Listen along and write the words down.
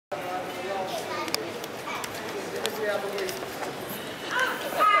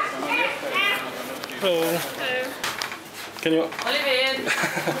Hello. Can you?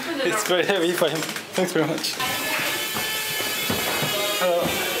 It's very heavy for him. Thanks very much. Hello.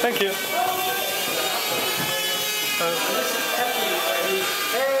 Thank you.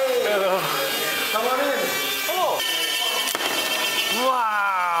 Hello. Come on in. Oh.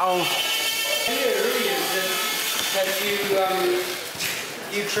 Wow. It really is that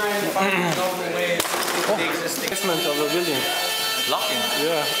you try and find novel ways with the existing Basement of the building. Locking?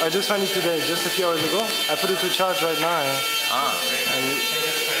 Yeah, I just found it today, just a few hours ago. I put it to charge right now. Ah. And,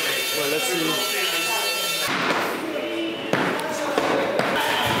 well, let's see.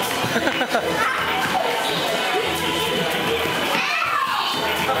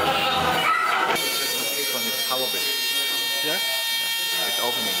 This one is power brick. Yeah? It's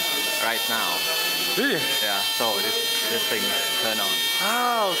opening right now. Really? Yeah, so this thing turn on.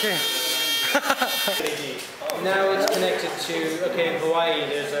 Ah, okay. Now it's connected to, okay, in Hawaii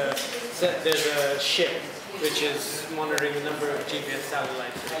there's a ship which is monitoring the number of GPS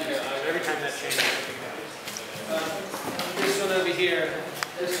satellites. Every time that changes, this one over here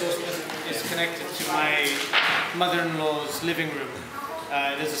is connected to my mother-in-law's living room.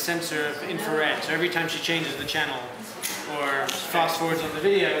 There's a sensor of infrared, so every time she changes the channel or fast forwards on the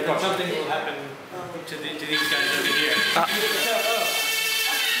video, then something will happen to these guys over here.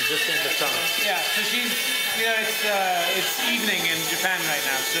 Just in the town. Yeah, so she's, you know, it's evening in Japan right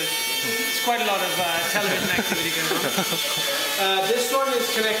now, so it's quite a lot of television activity going on. This one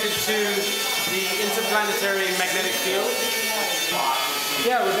is connected to the interplanetary magnetic field.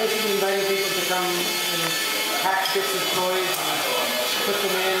 Yeah, we're basically inviting people to come and pack bits of toys and put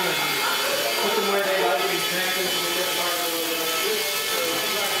them in and put them where they like and connect them to the different part of the world.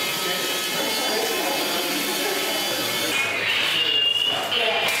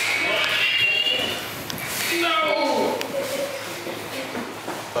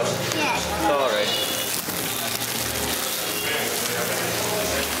 Sorry.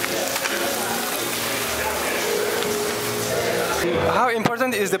 How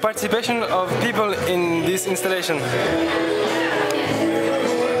important is the participation of people in this installation?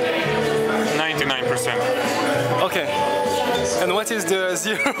 99%. Okay. And what is the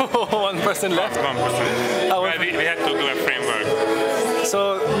 1% left? 1%. Well, we had to do a framework.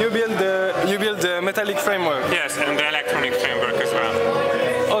 So you build the metallic framework? Yes, and the electronic framework as well.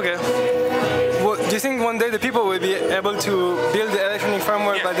 Okay. Well, do you think one day the people will be able to build the electronic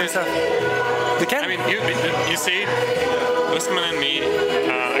framework by themselves? They can? I mean, you see, Usman and me,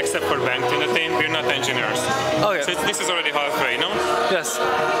 except for Bengt in the team, we're not engineers. Okay. So this is already halfway, no? Yes.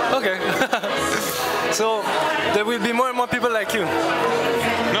 Okay. So there will be more and more people like you?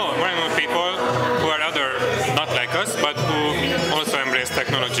 No, more and more people who are not like us, but who also embrace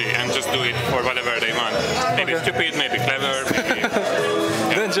technology and just do it for whatever they want. Maybe stupid, maybe clever, maybe...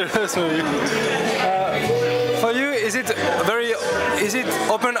 Dangerous maybe. For you, is it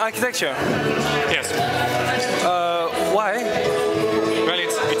open architecture? Yes. Why? Well, it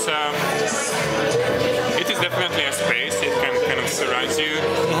is definitely a space. It can kind of surround you.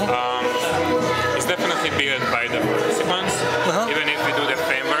 It's definitely built by the participants, even if we do the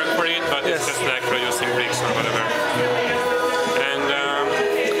framework for it, but it's just like producing bricks or whatever.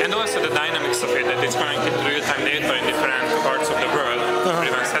 And also the dynamics of it, that it's connected to real-time data in different parts of the world,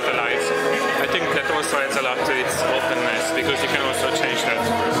 even satellites. I think that also adds a lot to its openness, because you can also change that.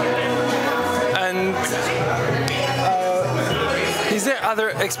 And is there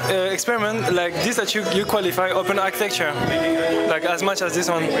other experiment like this that you qualify open architecture, like as much as this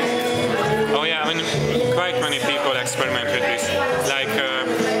one? Oh yeah, I mean, quite many people experiment with this. Like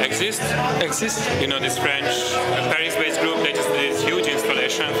Exist. Exist? You know, this French, Paris-based group, they just did this huge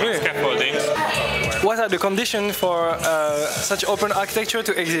installation for scaffoldings. What are the conditions for such open architecture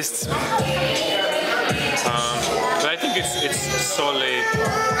to exist? But I think it's solely...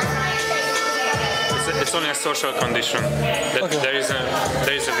 It's only a social condition that there is a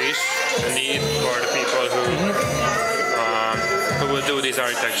wish, a need for the people who will do this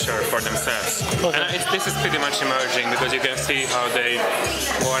architecture for themselves. And this is pretty much emerging, because you can see how they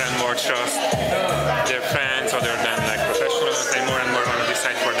more and more trust their friends other than like professionals. They more and more want to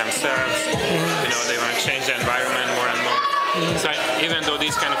decide for themselves. You know, they want to change the environment more and more. So even though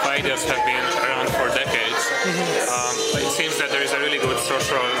these kind of ideas have been around for decades, it seems that there is a really good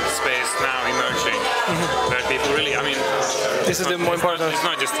social space now emerging, where people really, I mean, this is the more important. It's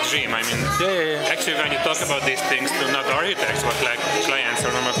not just a dream. I mean, actually, when you talk about these things to not architects, but like clients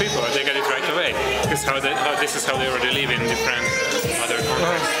or normal people, they get it right away. This is how they already live in different other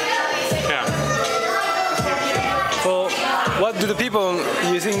contexts. Yeah. So What do the people,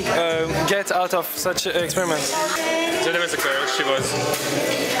 you think, get out of such experiments? So there was a girl, she was...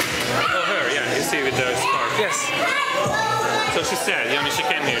 Oh, her, yeah, you see with the scarf. Yes. So she said, she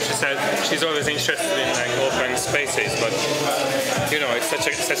came here, she said she's always interested in like open spaces, but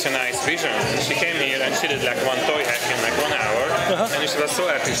it's such a nice vision. And she came here and she did like one toy hack in like 1 hour, and she was so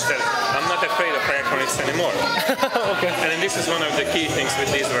happy. She said, I'm not afraid of electronics anymore. Okay. And then this is one of the key things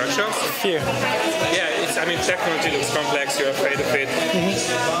with these workshops. Here. Yeah, technology looks complex, you're afraid of it,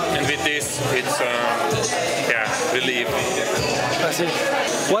 and with this, it's relief. I see.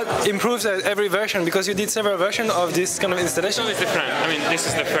 What improves at every version? Because you did several versions of this kind of installation. It's different. This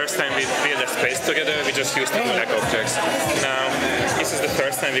is the first time we build a space together. We just used to do like objects. Now, this is the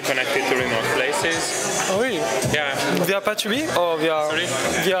first time we connected to remote places. Oh, really? Yeah. Via Patch-B or via? Sorry?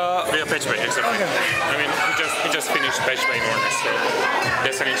 Via Patch-B, exactly. Okay. We just finished Patch-B more or less, so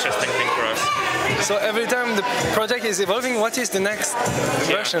that's an interesting thing for us. So every time the project is evolving, what is the next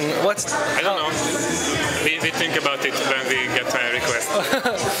version? I don't know. We think about it when we get a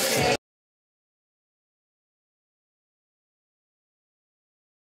request.